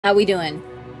How we doing?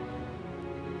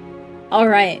 All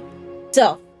right.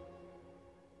 So,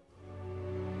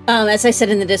 as I said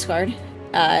in the Discord,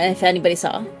 if anybody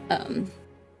saw,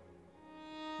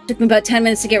 took me about 10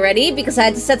 minutes to get ready because I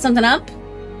had to set something up.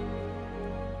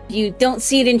 If you don't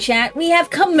see it in chat, we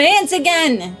have commands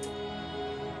again.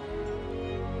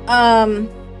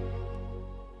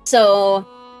 So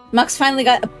Mux finally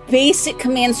got a basic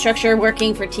command structure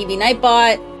working for TV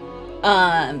Nightbot.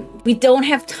 We don't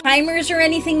have timers or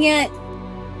anything yet.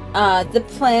 The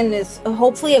plan is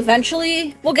hopefully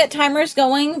eventually we'll get timers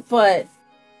going, but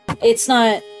it's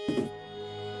not...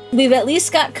 We've at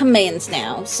least got commands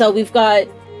now. So we've got...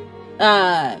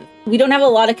 we don't have a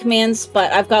lot of commands,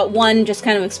 but I've got one just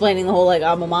kind of explaining the whole, like,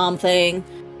 I'm a mom thing.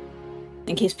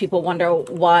 In case people wonder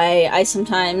why I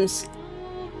sometimes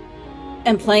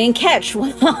am playing catch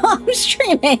while I'm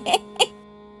streaming.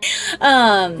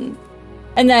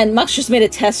 And then Mux just made a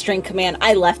test string command.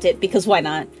 I left it because why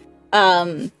not?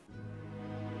 And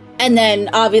then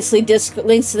obviously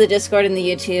links to the Discord and the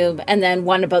YouTube, and then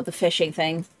one about the fishing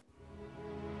thing.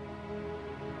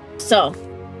 So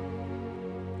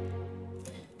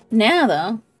now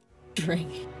though,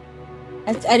 drink.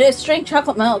 I just drank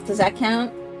chocolate milk. Does that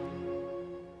count?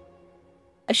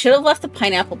 I should have left the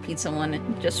pineapple pizza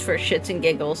one just for shits and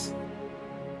giggles.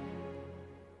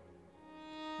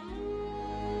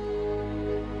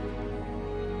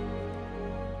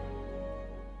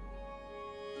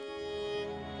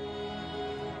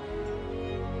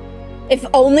 If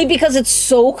only because it's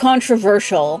so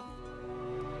controversial.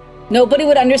 Nobody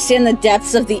would understand the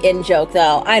depths of the in-joke,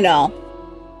 though. I know.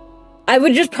 We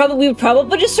would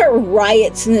probably just start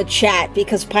riots in the chat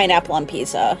because pineapple on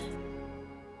pizza.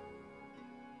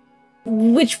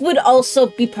 Which would also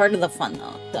be part of the fun,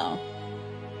 though, so.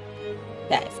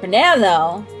 Okay, for now,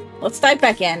 though, let's dive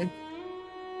back in.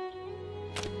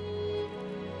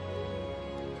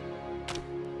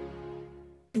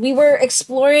 We were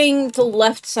exploring the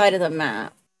left side of the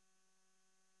map.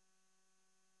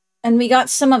 And we got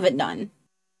some of it done.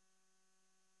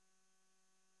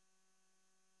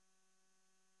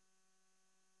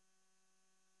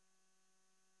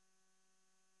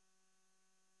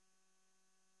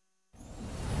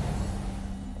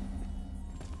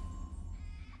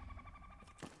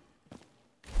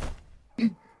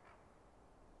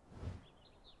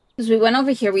 Because we went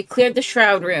over here, we cleared the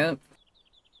shroud route.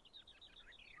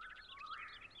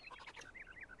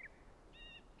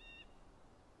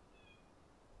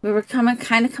 We were kind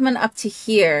of coming up to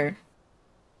here.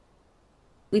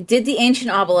 We did the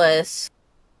ancient obelisk.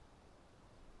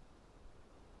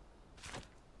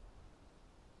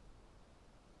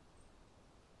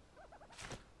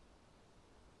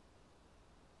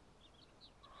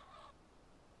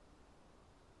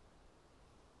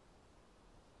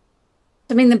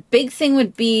 I mean, the big thing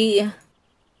would be...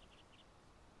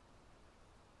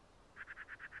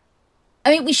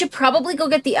 I mean, we should probably go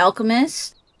get the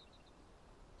alchemist.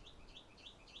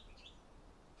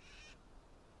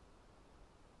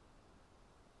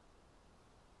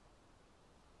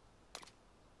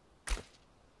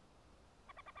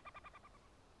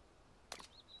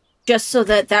 Just so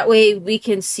that way we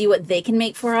can see what they can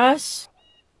make for us.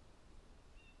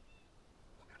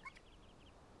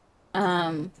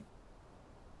 And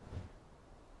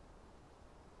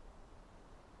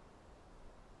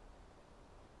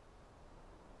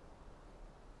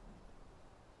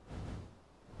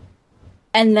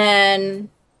then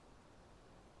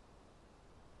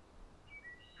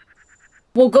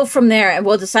we'll go from there and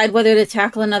we'll decide whether to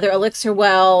tackle another elixir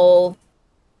well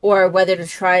or whether to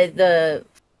try the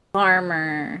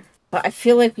farmer. But I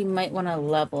feel like we might want to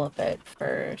level a bit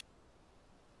first.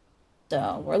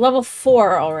 So we're level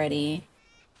 4 already.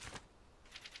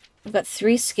 We've got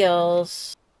 3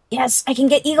 skills. Yes, I can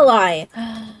get Eagle Eye.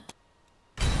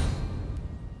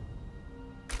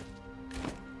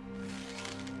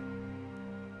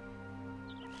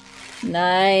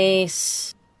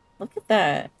 Nice. Look at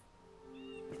that.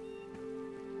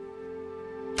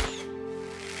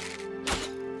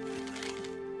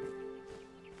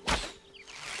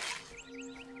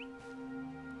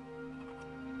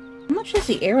 How much does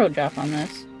the arrow drop on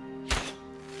this?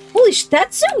 Holy sh! That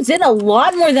zooms in a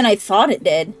lot more than I thought it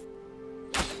did.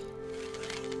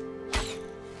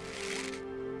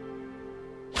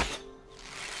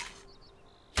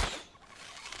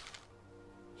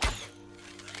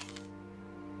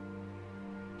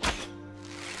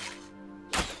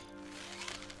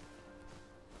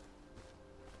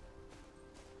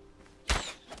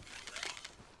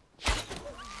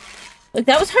 Like,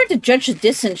 that was hard to judge the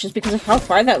distance just because of how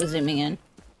far that was zooming in.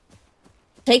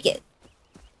 Take it.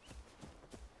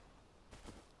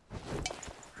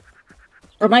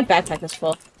 Or my backpack is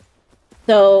full.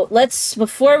 So let's,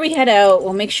 before we head out,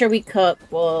 we'll make sure we cook.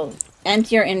 We'll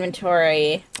empty our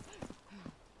inventory.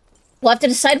 We'll have to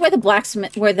decide where the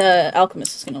blacksmith, where the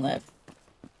alchemist is going to live.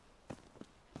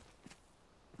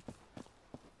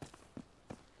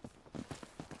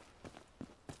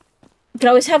 We could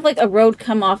always have, like, a road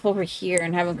come off over here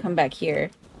and have him come back here.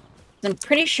 I'm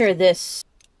pretty sure this...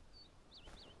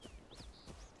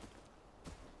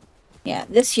 Yeah,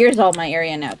 this here's all my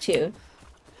area now, too.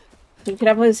 So we could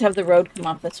always have the road come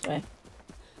off this way.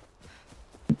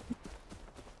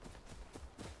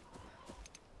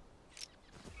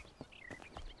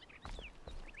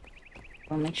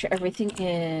 We'll make sure everything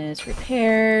is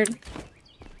repaired.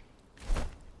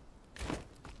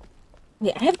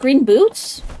 Wait, I have green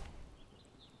boots?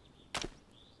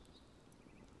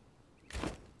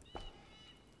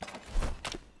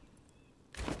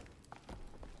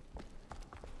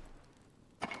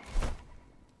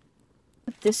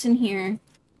 Put this in here.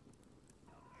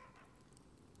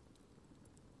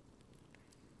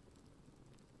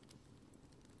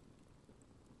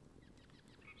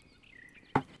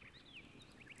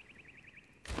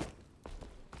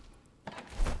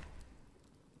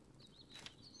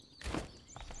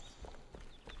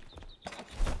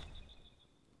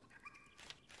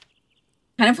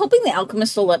 Kind of hoping the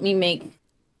alchemist will let me make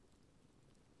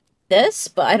this,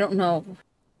 but I don't know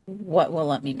what will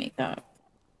let me make that.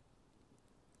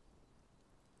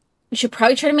 We should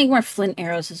probably try to make more flint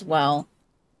arrows as well.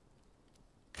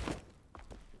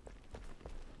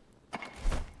 I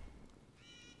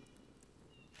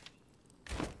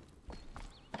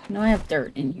know I have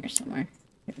dirt in here somewhere.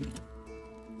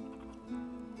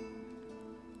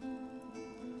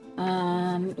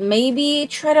 Maybe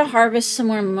try to harvest some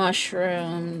more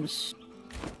mushrooms.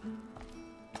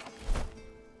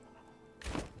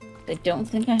 I don't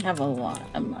think I have a lot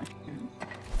of mushrooms.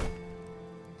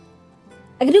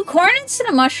 I can do corn instead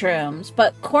of mushrooms,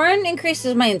 but corn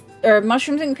increases my... or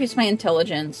mushrooms increase my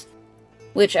intelligence,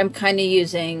 which I'm kind of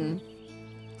using...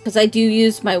 because I do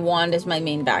use my wand as my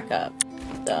main backup,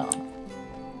 so...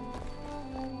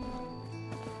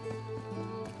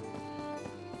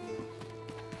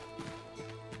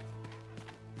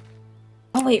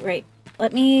 Oh, wait, right.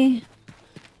 Let me...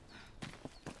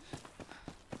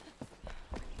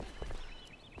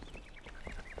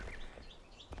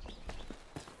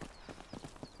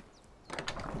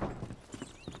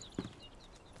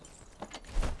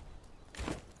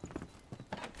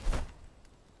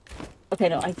 Okay,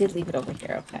 no, I did leave it over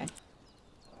here, okay.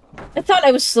 I thought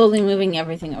I was slowly moving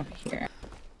everything over here.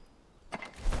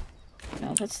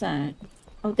 No, what's that?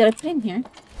 Oh, did I put it in here?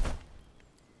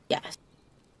 Yes.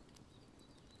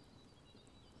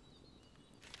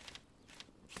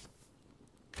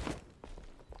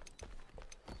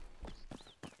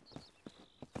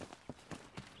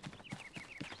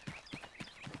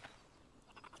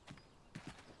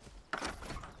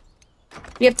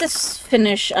 We have to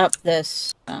finish up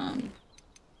this,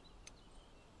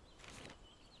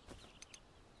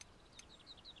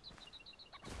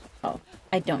 Oh,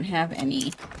 I don't have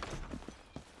any.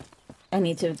 I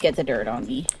need to get the dirt on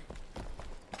me.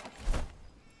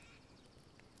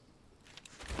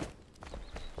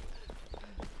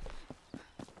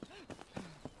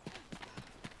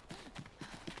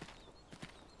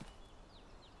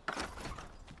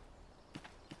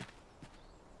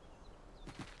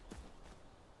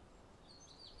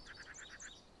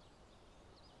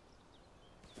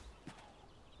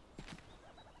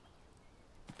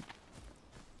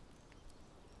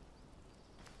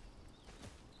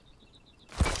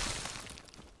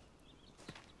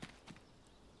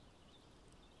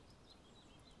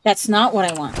 That's not what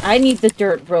I want. I need the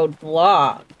dirt road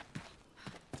block.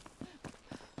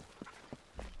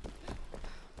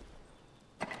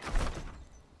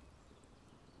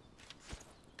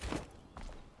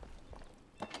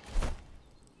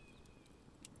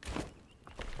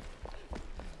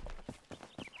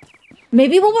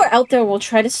 Maybe while we're out there, we'll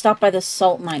try to stop by the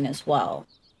salt mine as well.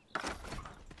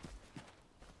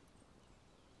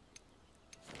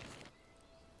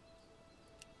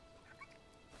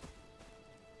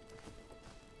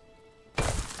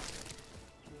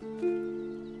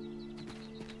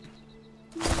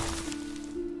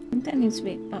 I think that needs to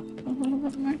be up a little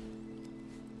bit more.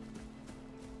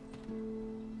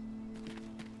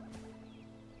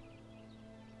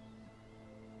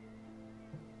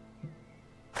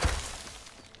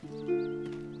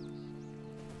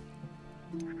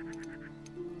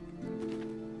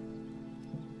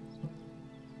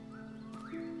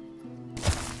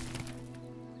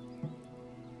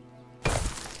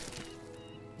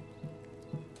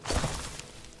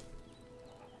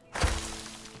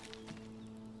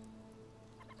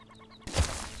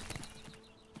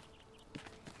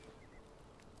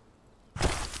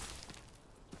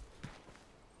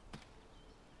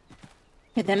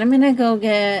 Okay, then I'm gonna go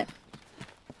get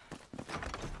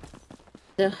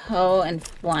the hoe and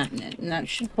flatten it, and that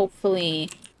should hopefully...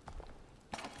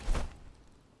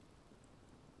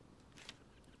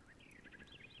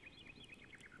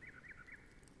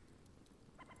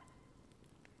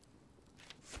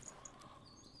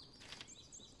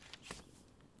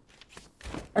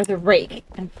 Or the rake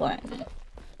and flatten it.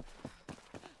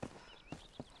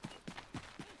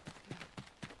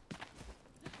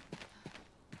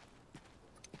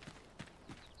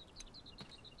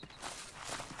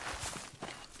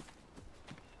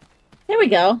 There we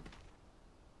go.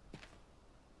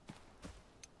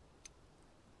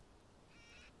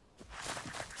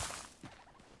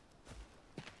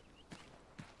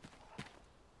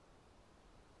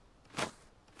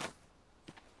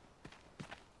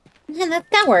 Yeah,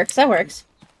 that works. That works.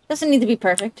 Doesn't need to be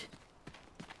perfect.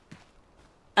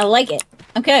 I like it.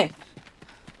 Okay.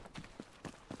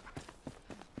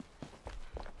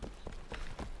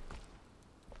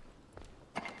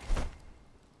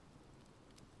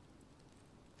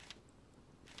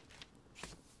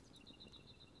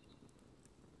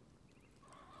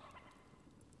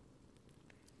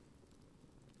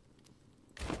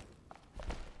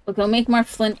 We'll go make more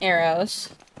flint arrows.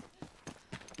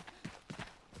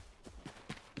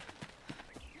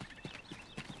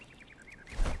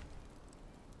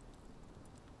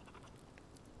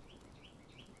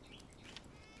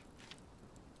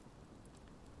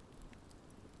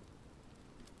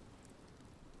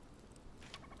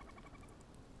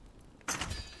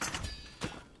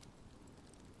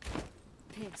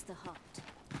 Pigs the heart.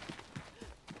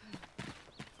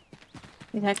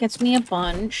 That gets me a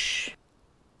bunch.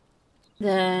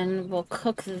 Then we'll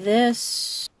cook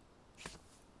this.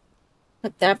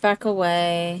 Put that back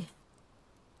away.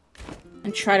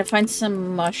 And try to find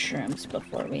some mushrooms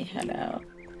before we head out.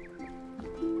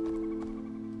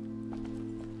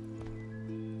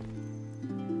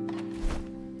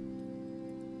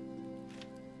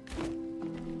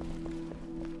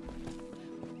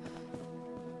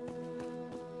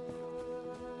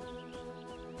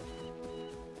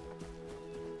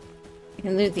 I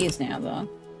can loot these now, though.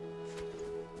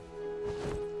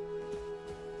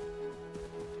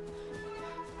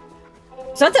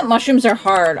 It's not that mushrooms are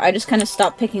hard, I just kind of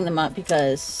stopped picking them up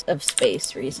because of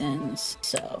space reasons,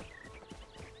 so...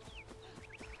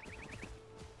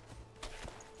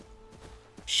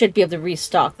 Should be able to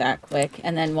restock that quick,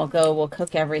 and then we'll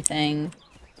cook everything.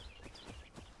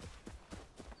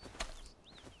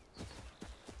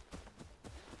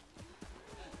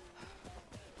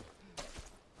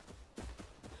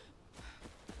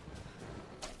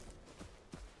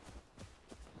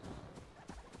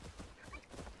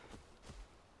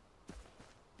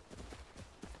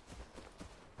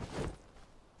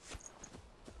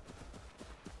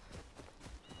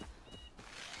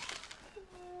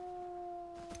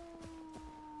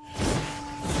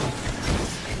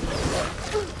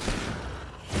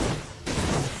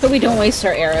 So we don't waste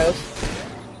our arrows.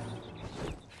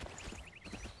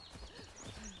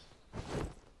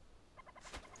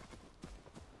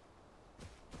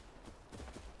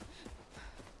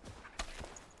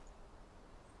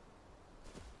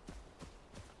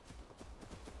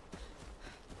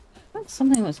 I thought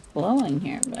something was glowing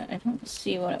here, but I don't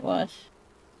see what it was.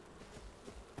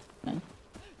 No.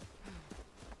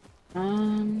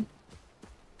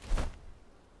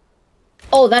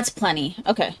 Oh, that's plenty.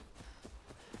 Okay.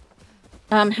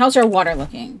 How's our water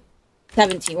looking?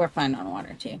 70, we're fine on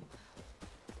water, too.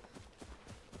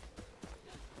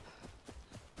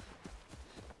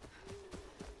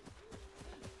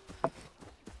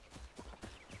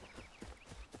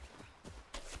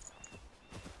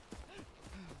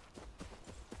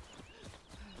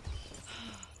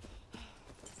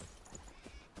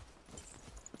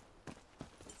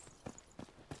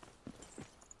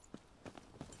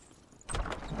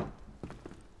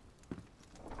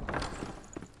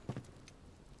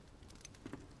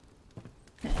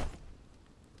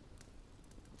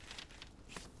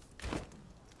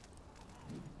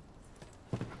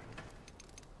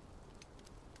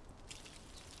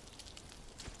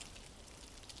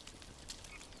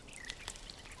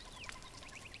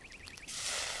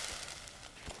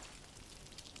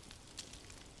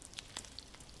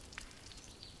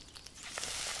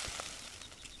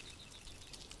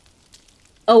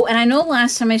 Oh, and I know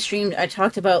last time I streamed, I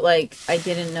talked about, like, I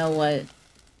didn't know what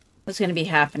was going to be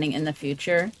happening in the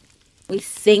future. We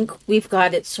think we've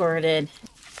got it sorted,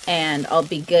 and I'll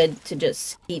be good to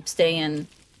just keep stay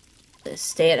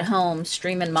at home,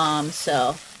 streaming mom,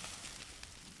 so...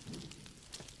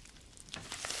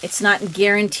 It's not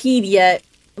guaranteed yet,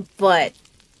 but...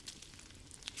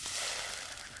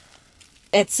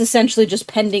 it's essentially just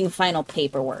pending final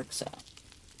paperwork, so.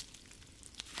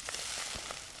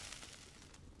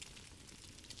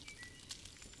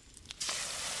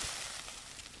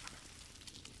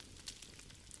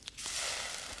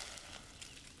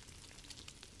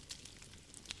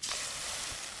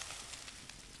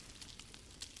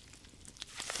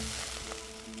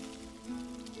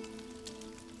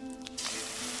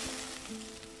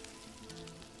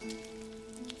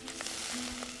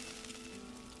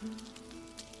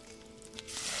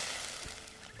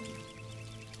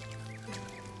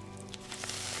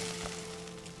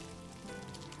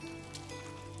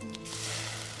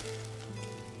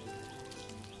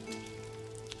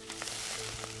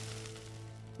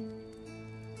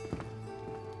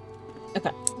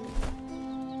 Okay.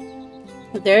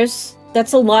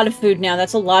 That's a lot of food now.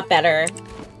 That's a lot better.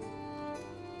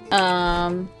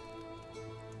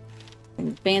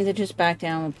 Bandages back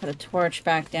down. We'll put a torch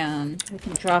back down. We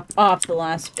can drop off the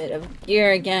last bit of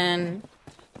gear again.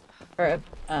 Or,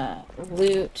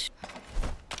 loot.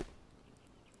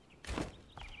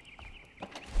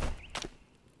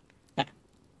 Okay.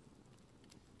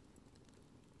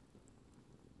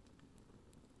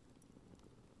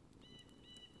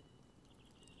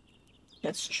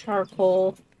 That's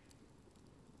charcoal.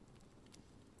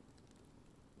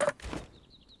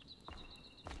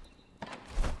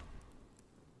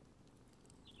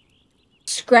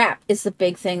 Scrap is the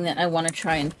big thing that I want to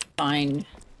try and find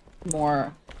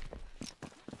more.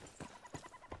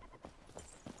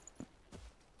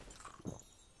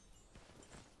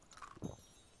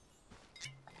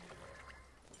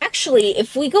 Actually,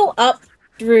 if we go up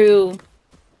through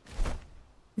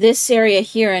this area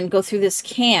here and go through this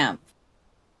camp,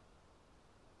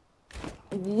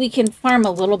 we can farm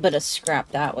a little bit of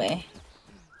scrap that way.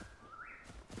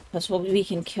 Plus, we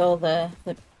can kill the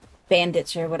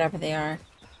bandits or whatever they are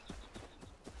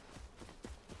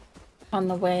on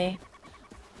the way.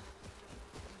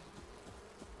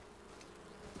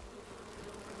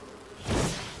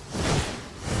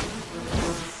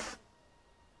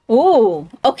 Ooh,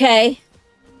 okay.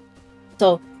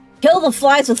 So, kill the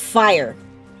flies with fire.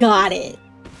 Got it.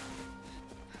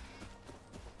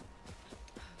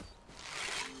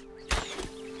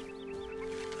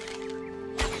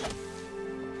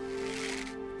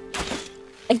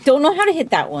 I don't know how to hit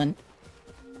that one.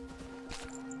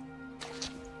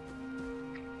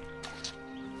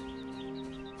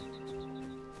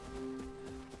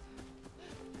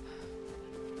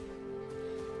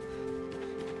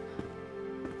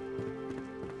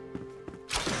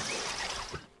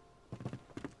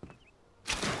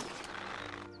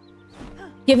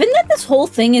 Given that this whole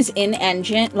thing is in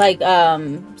engine, like,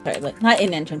 sorry, like, not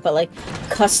in engine, but, like,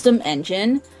 custom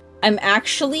engine, I'm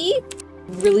actually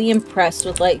really impressed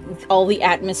with, like, all the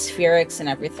atmospherics and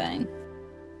everything.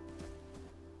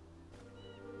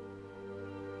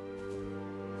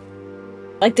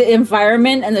 Like, the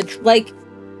environment and the, like,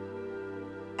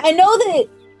 I know that,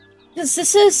 because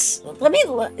this is, let me,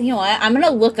 you know what, I'm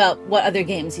gonna look up what other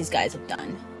games these guys have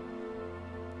done.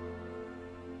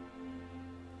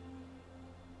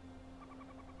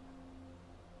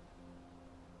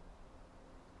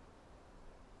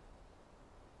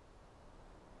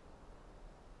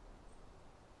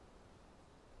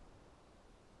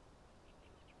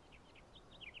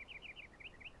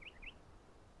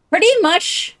 Pretty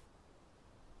much.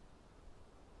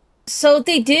 So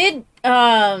they did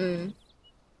like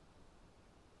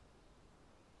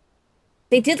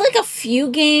a few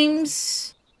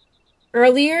games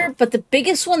earlier, but the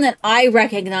biggest one that I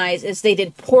recognize is they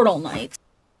did Portal Knights.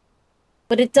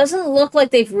 But it doesn't look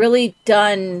like they've really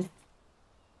done...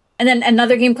 And then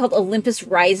another game called Olympus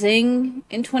Rising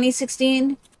in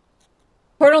 2016.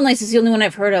 Portal Knights is the only one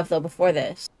I've heard of, though, before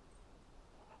this.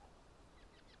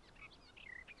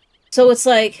 So it's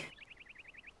like...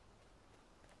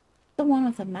 The one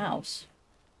with a mouse.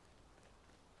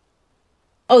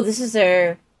 Oh, this is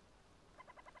their...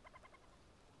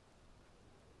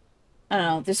 I don't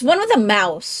know. There's one with a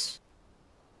mouse.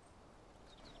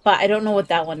 But I don't know what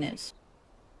that one is.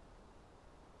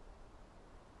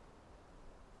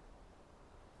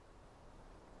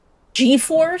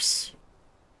 G-Force?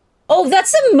 Oh,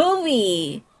 that's a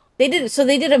movie! They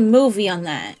did a movie on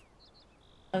that.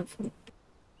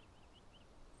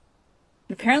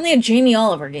 Apparently a Jamie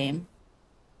Oliver game.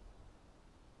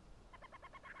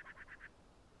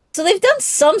 So they've done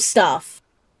some stuff.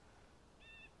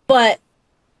 But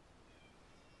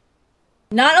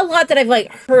not a lot that I've,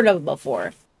 like, heard of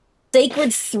before.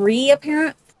 Sacred 3,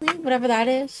 apparently? Whatever that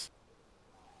is.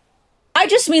 I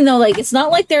just mean, though, like, it's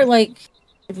not like they're, like,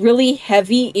 really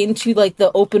heavy into, like,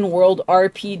 the open world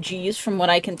RPGs, from what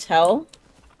I can tell.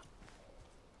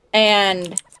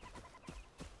 And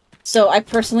so I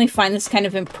personally find this kind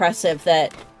of impressive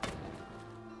that,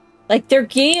 like, their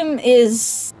game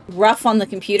is rough on the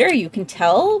computer, you can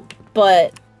tell,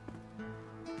 but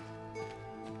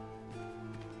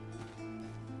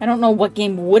I don't know what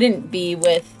game wouldn't be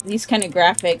with these kind of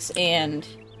graphics and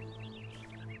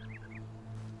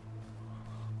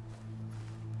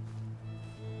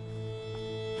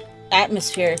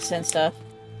atmospherics and stuff.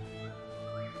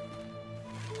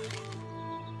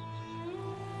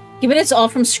 Given it's all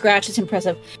from scratch, it's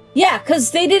impressive. Yeah,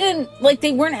 because they didn't, like,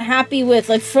 they weren't happy with,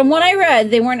 like, from what I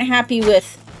read, they weren't happy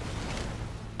with,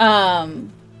 how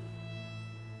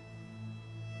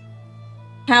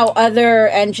other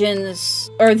engines,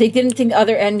 or they didn't think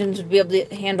other engines would be able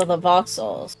to handle the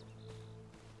voxels.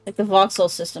 Like, the voxel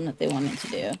system that they wanted to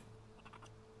do.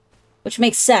 Which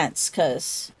makes sense,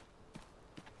 because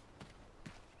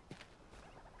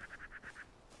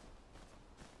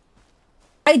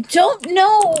I don't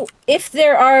know if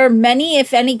there are many,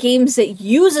 if any, games that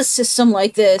use a system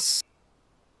like this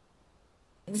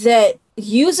that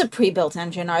use a pre-built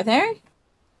engine, are there?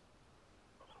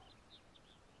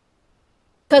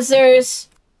 Because there's...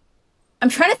 I'm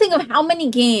trying to think of how many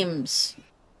games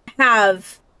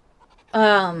have,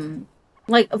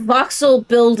 like, voxel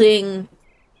building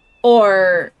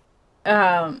or,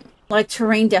 like,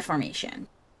 terrain deformation.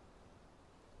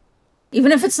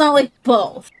 Even if it's not, like,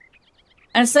 both.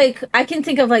 And it's like, I can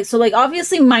think of, like, so, like,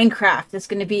 obviously Minecraft is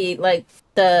going to be, like,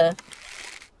 the...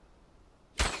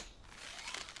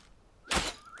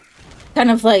 kind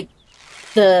of, like,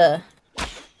 the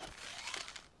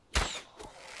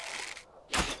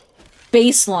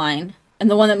baseline,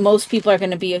 and the one that most people are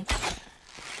going to be...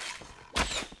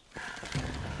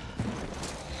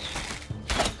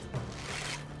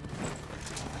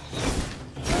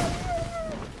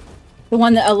 the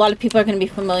one that a lot of people are going to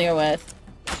be familiar with.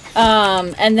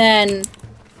 And then...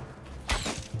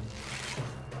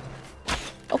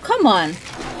 oh, come on.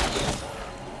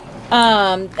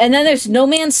 And then there's No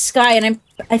Man's Sky, and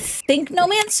I think No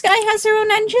Man's Sky has their own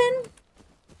engine?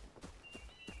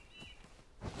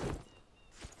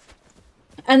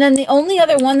 And then the only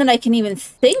other one that I can even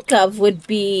think of would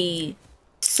be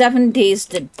 7 Days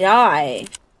to Die.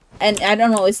 And I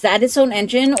don't know, is that its own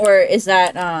engine, or is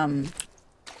that one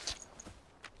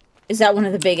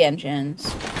of the big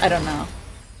engines? I don't know.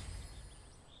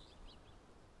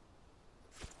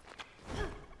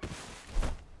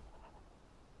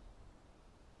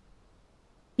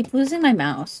 Keep losing my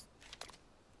mouse.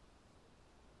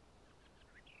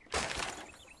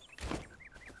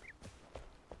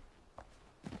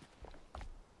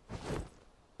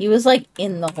 He was, like,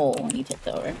 in the hole when he tipped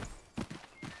over.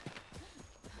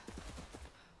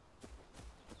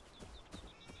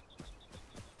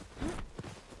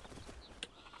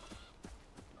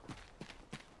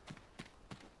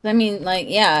 I mean, like,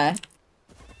 yeah.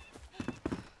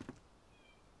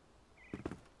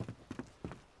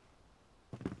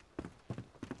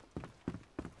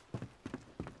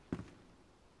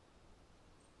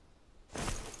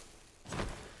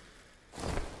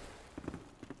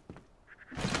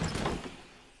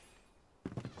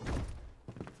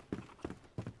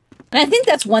 And I think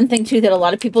that's one thing, too, that a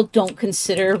lot of people don't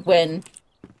consider when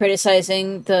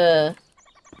criticizing the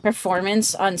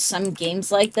performance on some games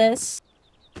like this.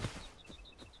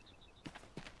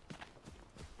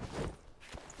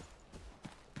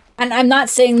 And I'm not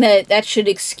saying that that should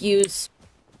excuse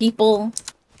people,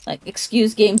 like,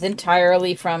 excuse games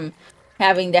entirely from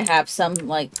having to have some,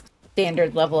 like,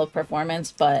 standard level of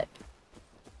performance, but,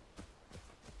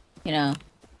 you know,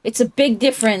 it's a big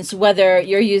difference whether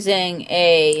you're using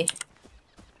an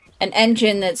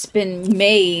engine that's been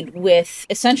made with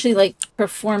essentially, like,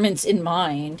 performance in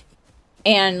mind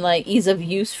and, like, ease of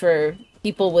use for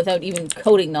people without even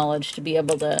coding knowledge to be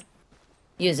able to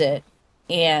use it.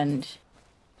 And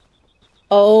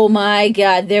oh my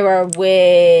god, there are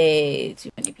way too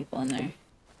many people in there.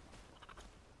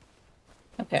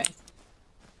 Okay.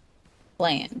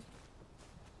 Plan.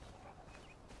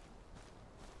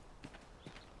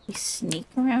 We sneak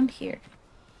around here.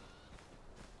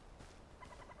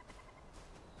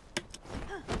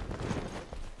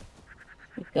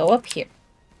 We go up here.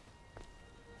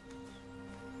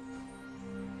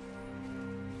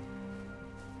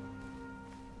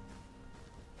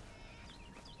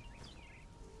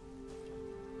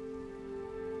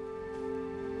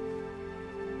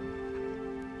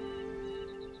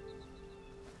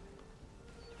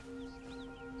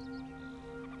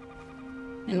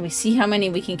 And we see how many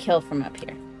we can kill from up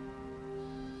here.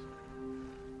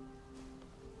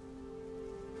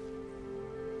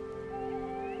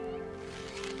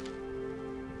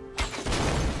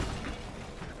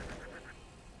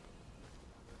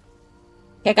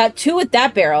 I got 2 with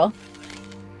that barrel.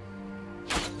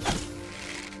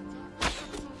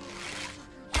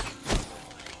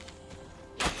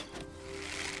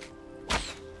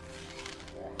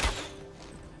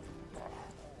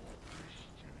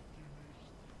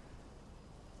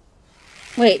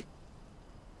 Wait.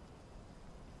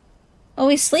 Oh,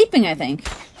 he's sleeping, I think.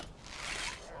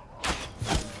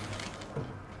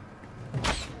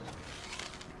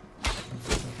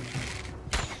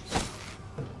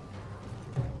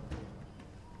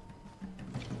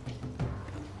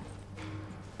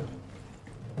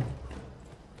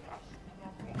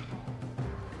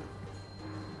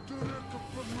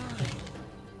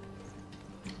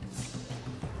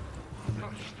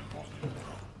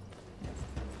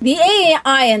 The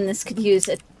AI in this could use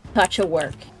a touch of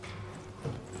work.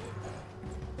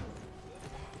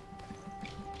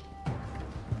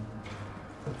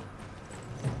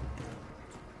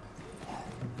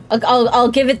 I'll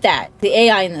give it that. The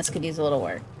AI in this could use a little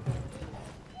work.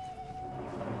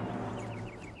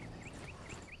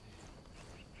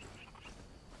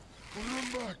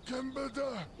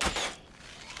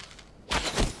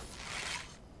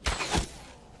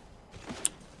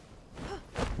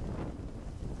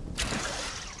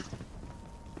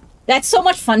 That's so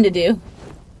much fun to do.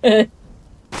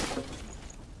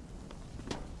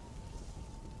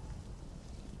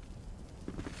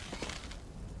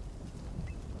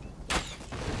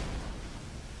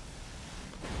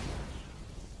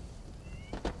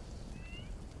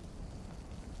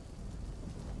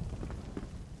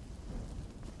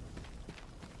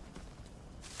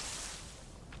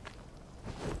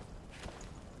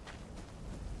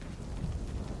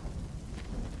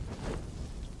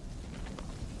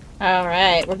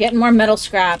 Alright, we're getting more metal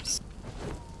scraps.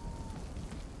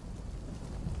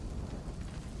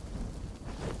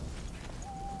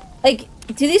 Like,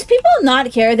 do these people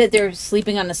not care that they're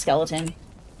sleeping on a skeleton?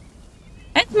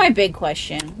 That's my big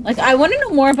question. Like, I want to know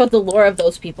more about the lore of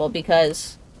those people,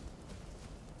 because...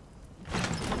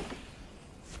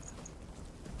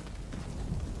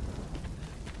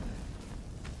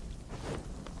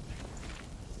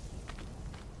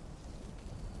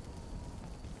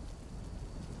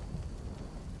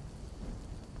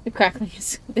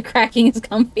 The cracking is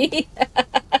comfy.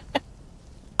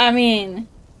 I mean...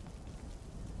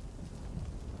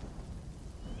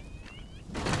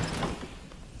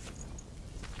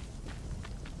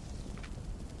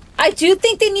 I do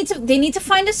think they need to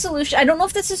find a solution. I don't know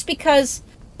if this is because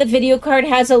the video card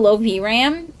has a low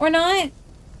VRAM or not.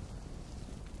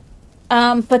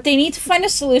 But they need to find a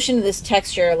solution to this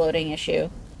texture loading issue.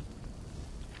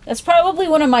 That's probably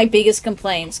one of my biggest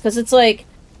complaints, because it's like,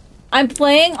 I'm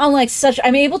playing on like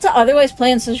I'm able to otherwise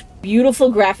play on such beautiful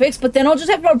graphics, but then I'll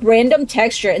just have a random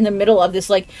texture in the middle of this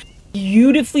like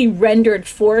beautifully rendered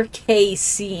 4K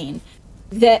scene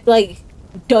that like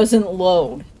doesn't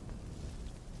load.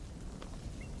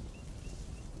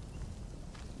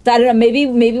 I don't know, maybe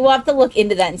we'll have to look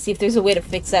into that and see if there's a way to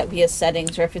fix that via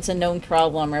settings, or if it's a known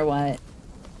problem or what.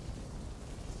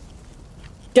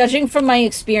 Judging from my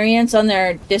experience on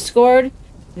their Discord,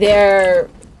 their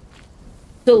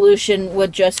solution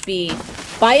would just be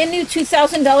buy a new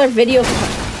 $2,000 video card.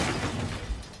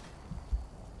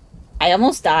 I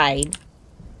almost died.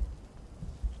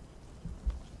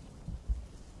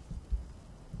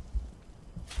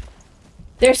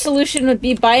 Their solution would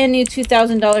be buy a new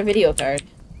 $2,000 video card.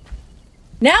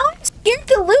 Now I'm scared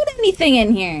to loot anything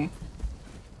in here.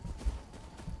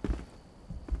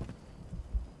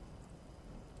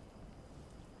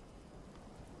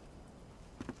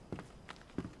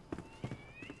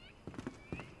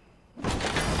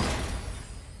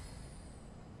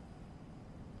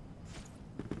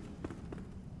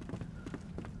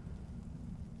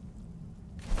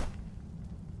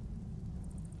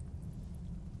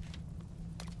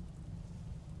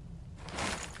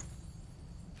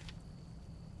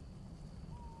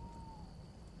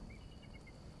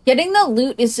 Getting the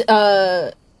loot is,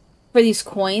 for these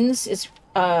coins is,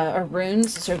 or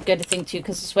runes is a good thing too,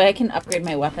 because this way I can upgrade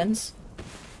my weapons.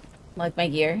 Like my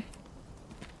gear.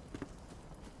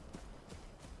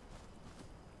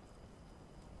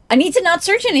 I need to not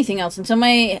search anything else until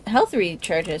my health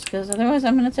recharges, because otherwise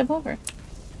I'm gonna tip over.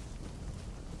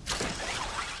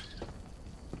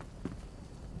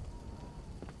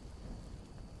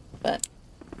 But...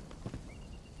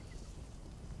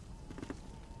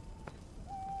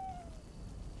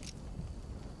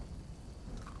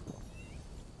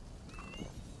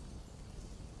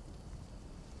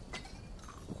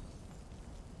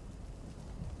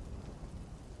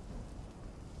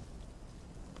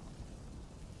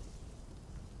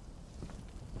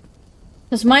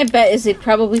 Because my bet is they'd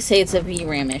probably say it's a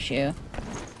VRAM issue.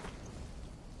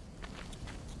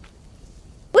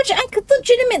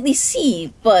 legitimately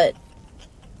see, but...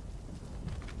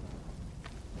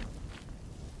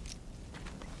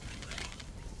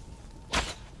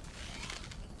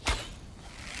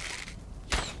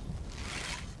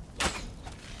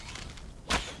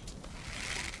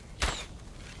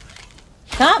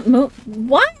 Stop move.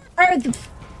 What are the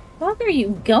fuck are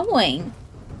you going?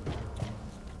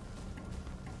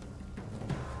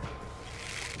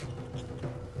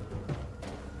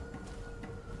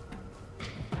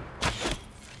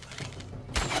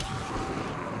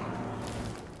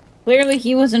 Clearly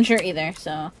he wasn't sure either,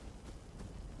 so...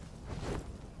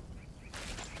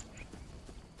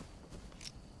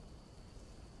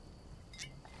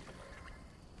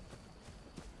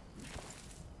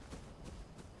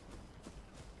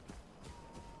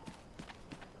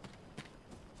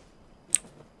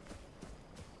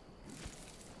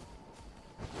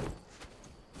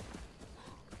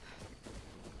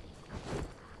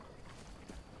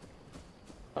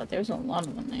 Oh, there's a lot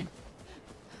of them there.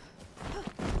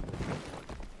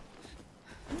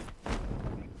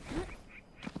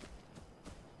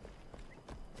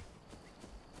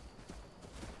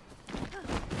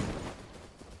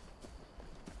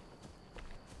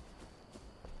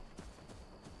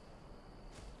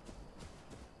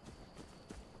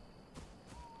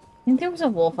 I think there was a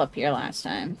wolf up here last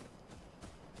time.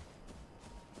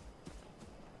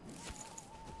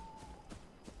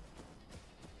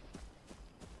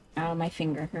 Ow, my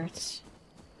finger hurts.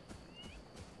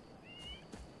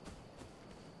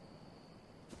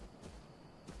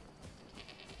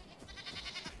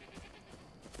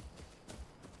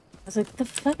 I was like, the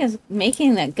fuck is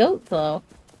making that goat glow?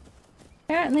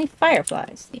 Apparently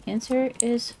fireflies. The answer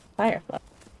is fireflies.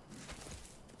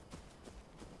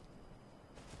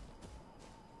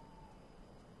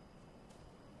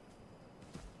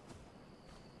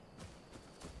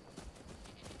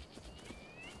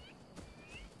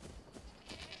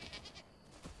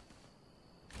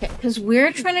 Okay, because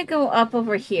we're trying to go up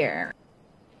over here.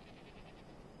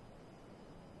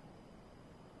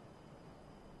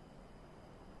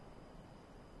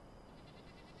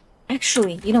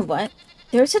 Actually, you know what?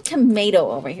 There's a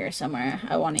tomato over here somewhere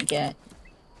I want to get.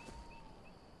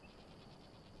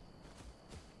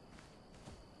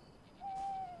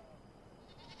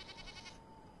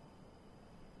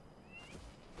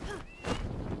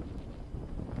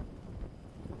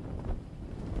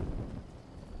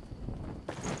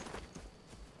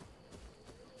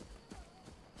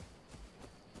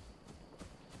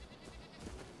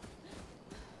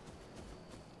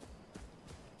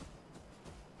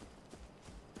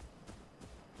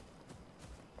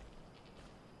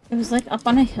 It was like up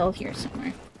on a hill here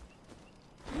somewhere.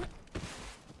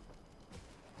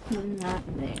 Not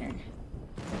there.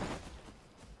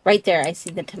 Right there, I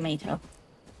see the tomato.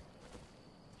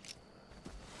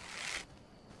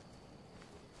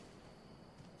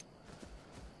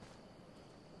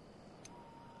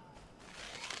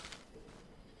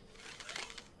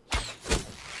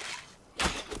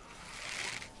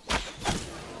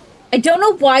 I don't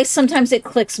know why sometimes it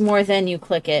clicks more than you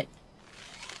click it.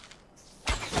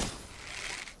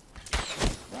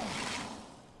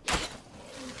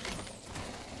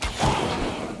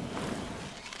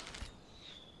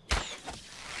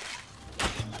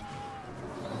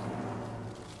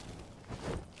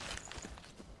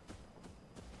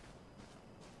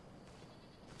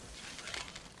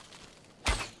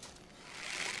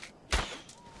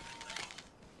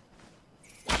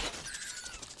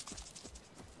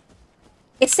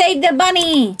 It saved the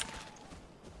bunny!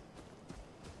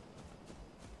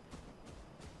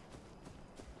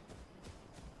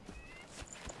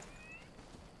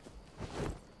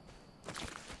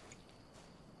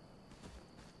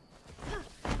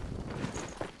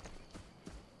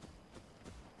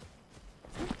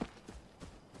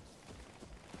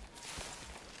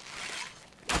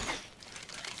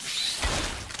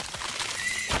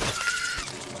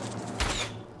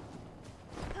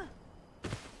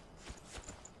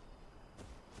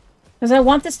 Because I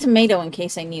want this tomato in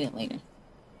case I need it later.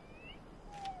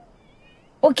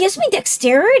 Oh, it gives me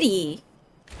dexterity!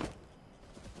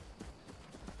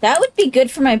 That would be good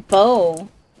for my bow.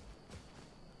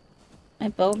 My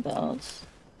bow builds.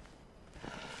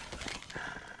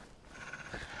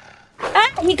 Ah!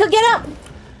 He could get up!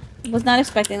 Was not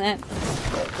expecting that.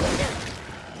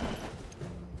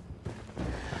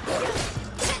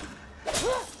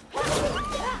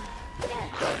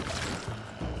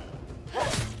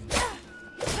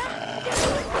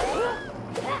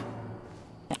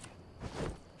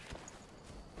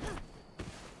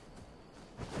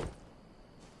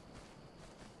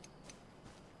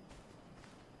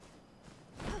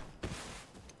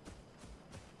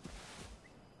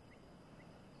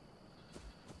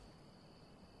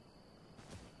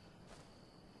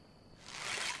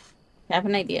 I have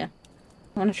an idea.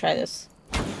 I want to try this.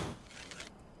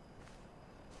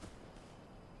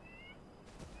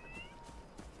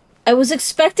 I was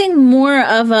expecting more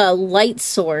of a light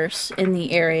source in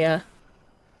the area.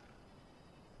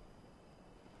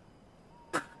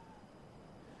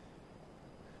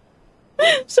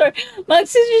 Sorry,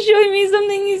 Max is just showing me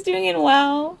something he's doing in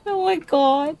WoW. Oh my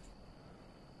god.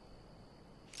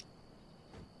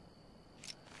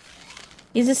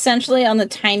 He's essentially on the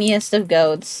tiniest of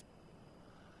goats.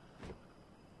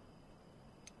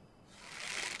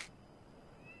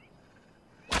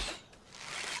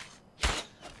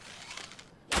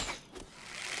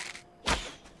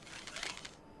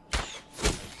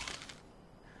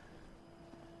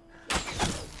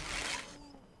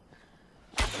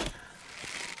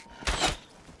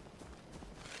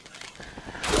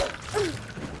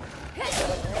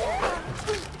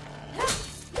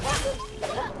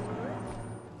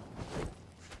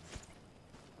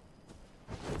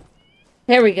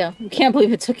 There we go. I can't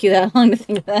believe it took you that long to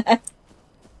think of that.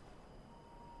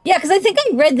 Yeah, because I think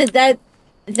I read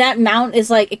that mount is,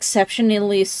 like,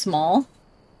 exceptionally small.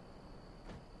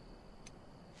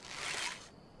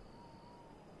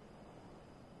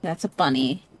 That's a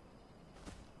bunny.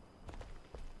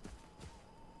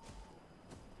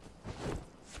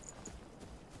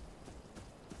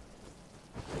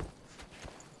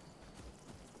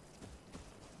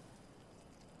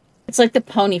 It's like the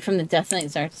pony from the Death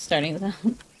Knight starting with that.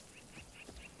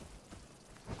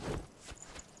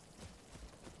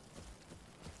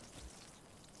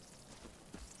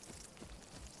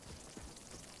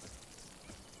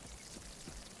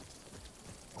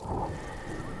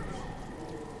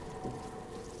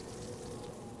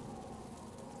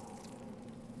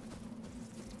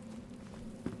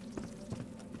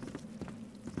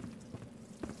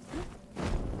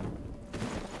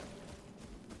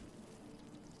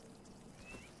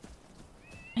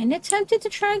 And attempted to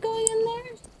try going in there?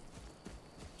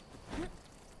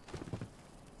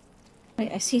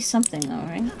 Wait, I see something though,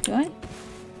 right? Do I?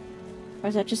 Or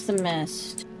is that just the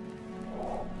mist?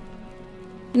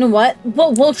 You know what?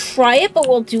 We'll try it, but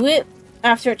we'll do it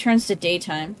after it turns to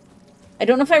daytime. I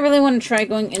don't know if I really want to try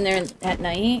going in there at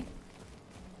night.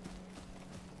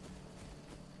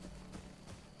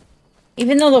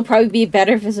 Even though there'll probably be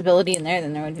better visibility in there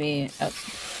than there would be out.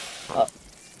 Oh.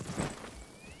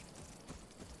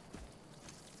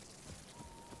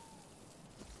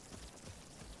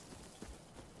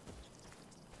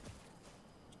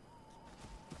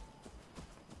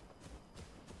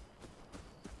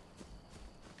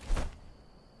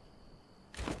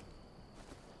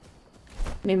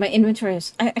 I mean, my inventory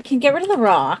is... I can get rid of the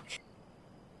rock.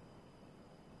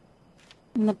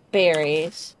 And the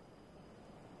berries.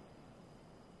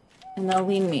 And the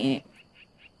lean meat.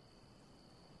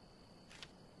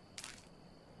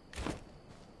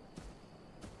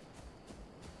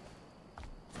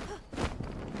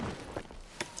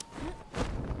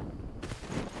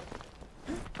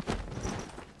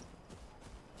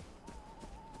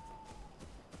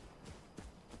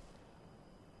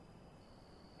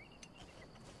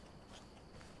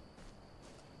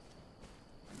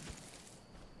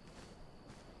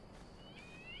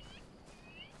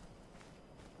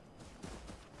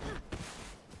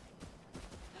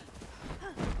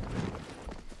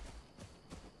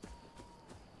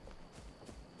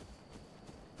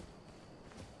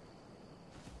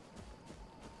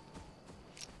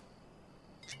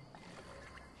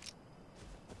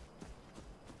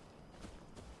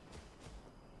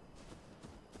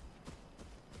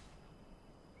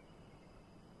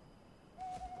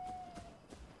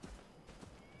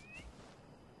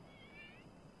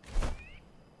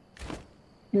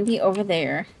 Can be over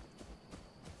there.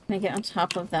 Can I get on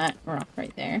top of that rock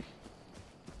right there?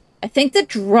 I think the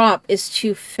drop is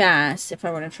too fast if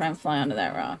I were to try and fly onto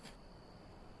that rock.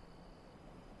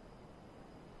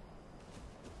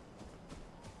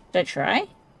 Did I try?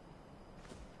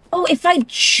 Oh, if I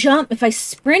jump, if I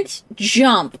sprint,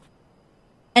 jump,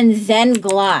 and then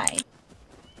glide.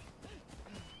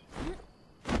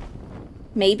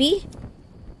 Maybe?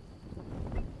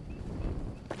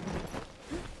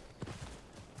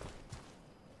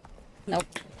 Nope.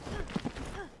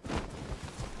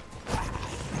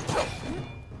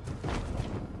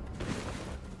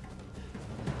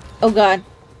 Oh god.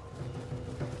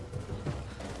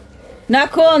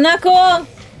 Not cool, not cool!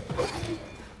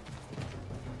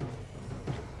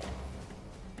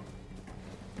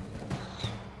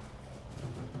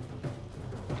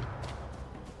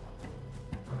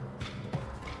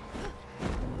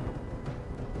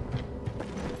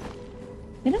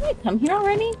 Didn't I come here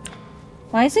already?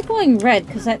 Why is it going red?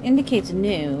 Because that indicates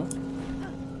new.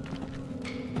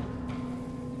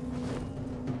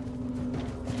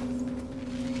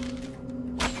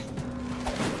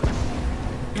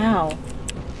 Ow.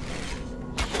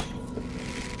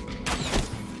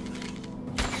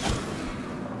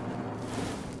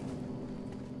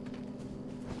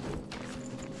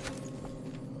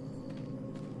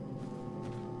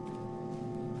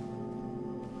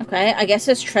 Okay, I guess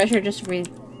this treasure just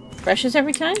refreshes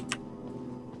every time?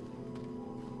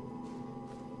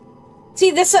 See,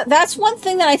 that's one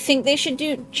thing that I think they should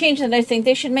change that I think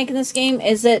they should make in this game,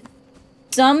 is that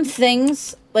some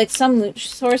things, like some loot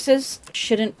sources,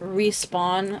 shouldn't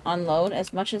respawn on load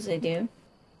as much as they do.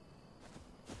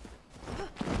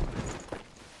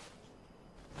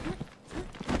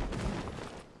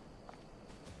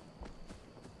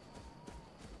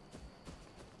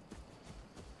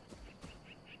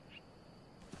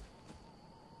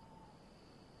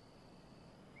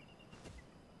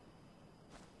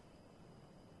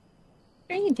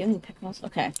 What are you doing, Pickles?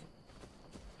 Okay.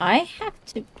 I have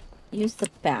to use the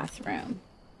bathroom.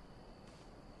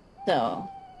 So,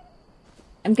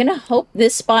 I'm gonna hope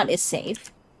this spot is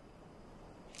safe.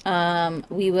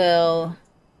 We will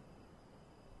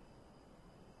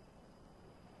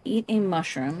eat a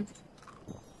mushroom.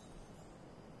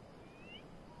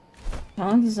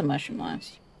 How long does a mushroom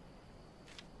last?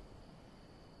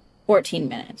 14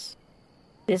 minutes.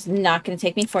 It is not going to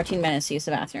take me 14 minutes to use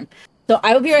the bathroom. So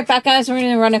I will be right back, guys. We're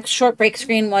going to run a short break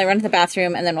screen while I run to the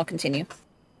bathroom, and then we'll continue.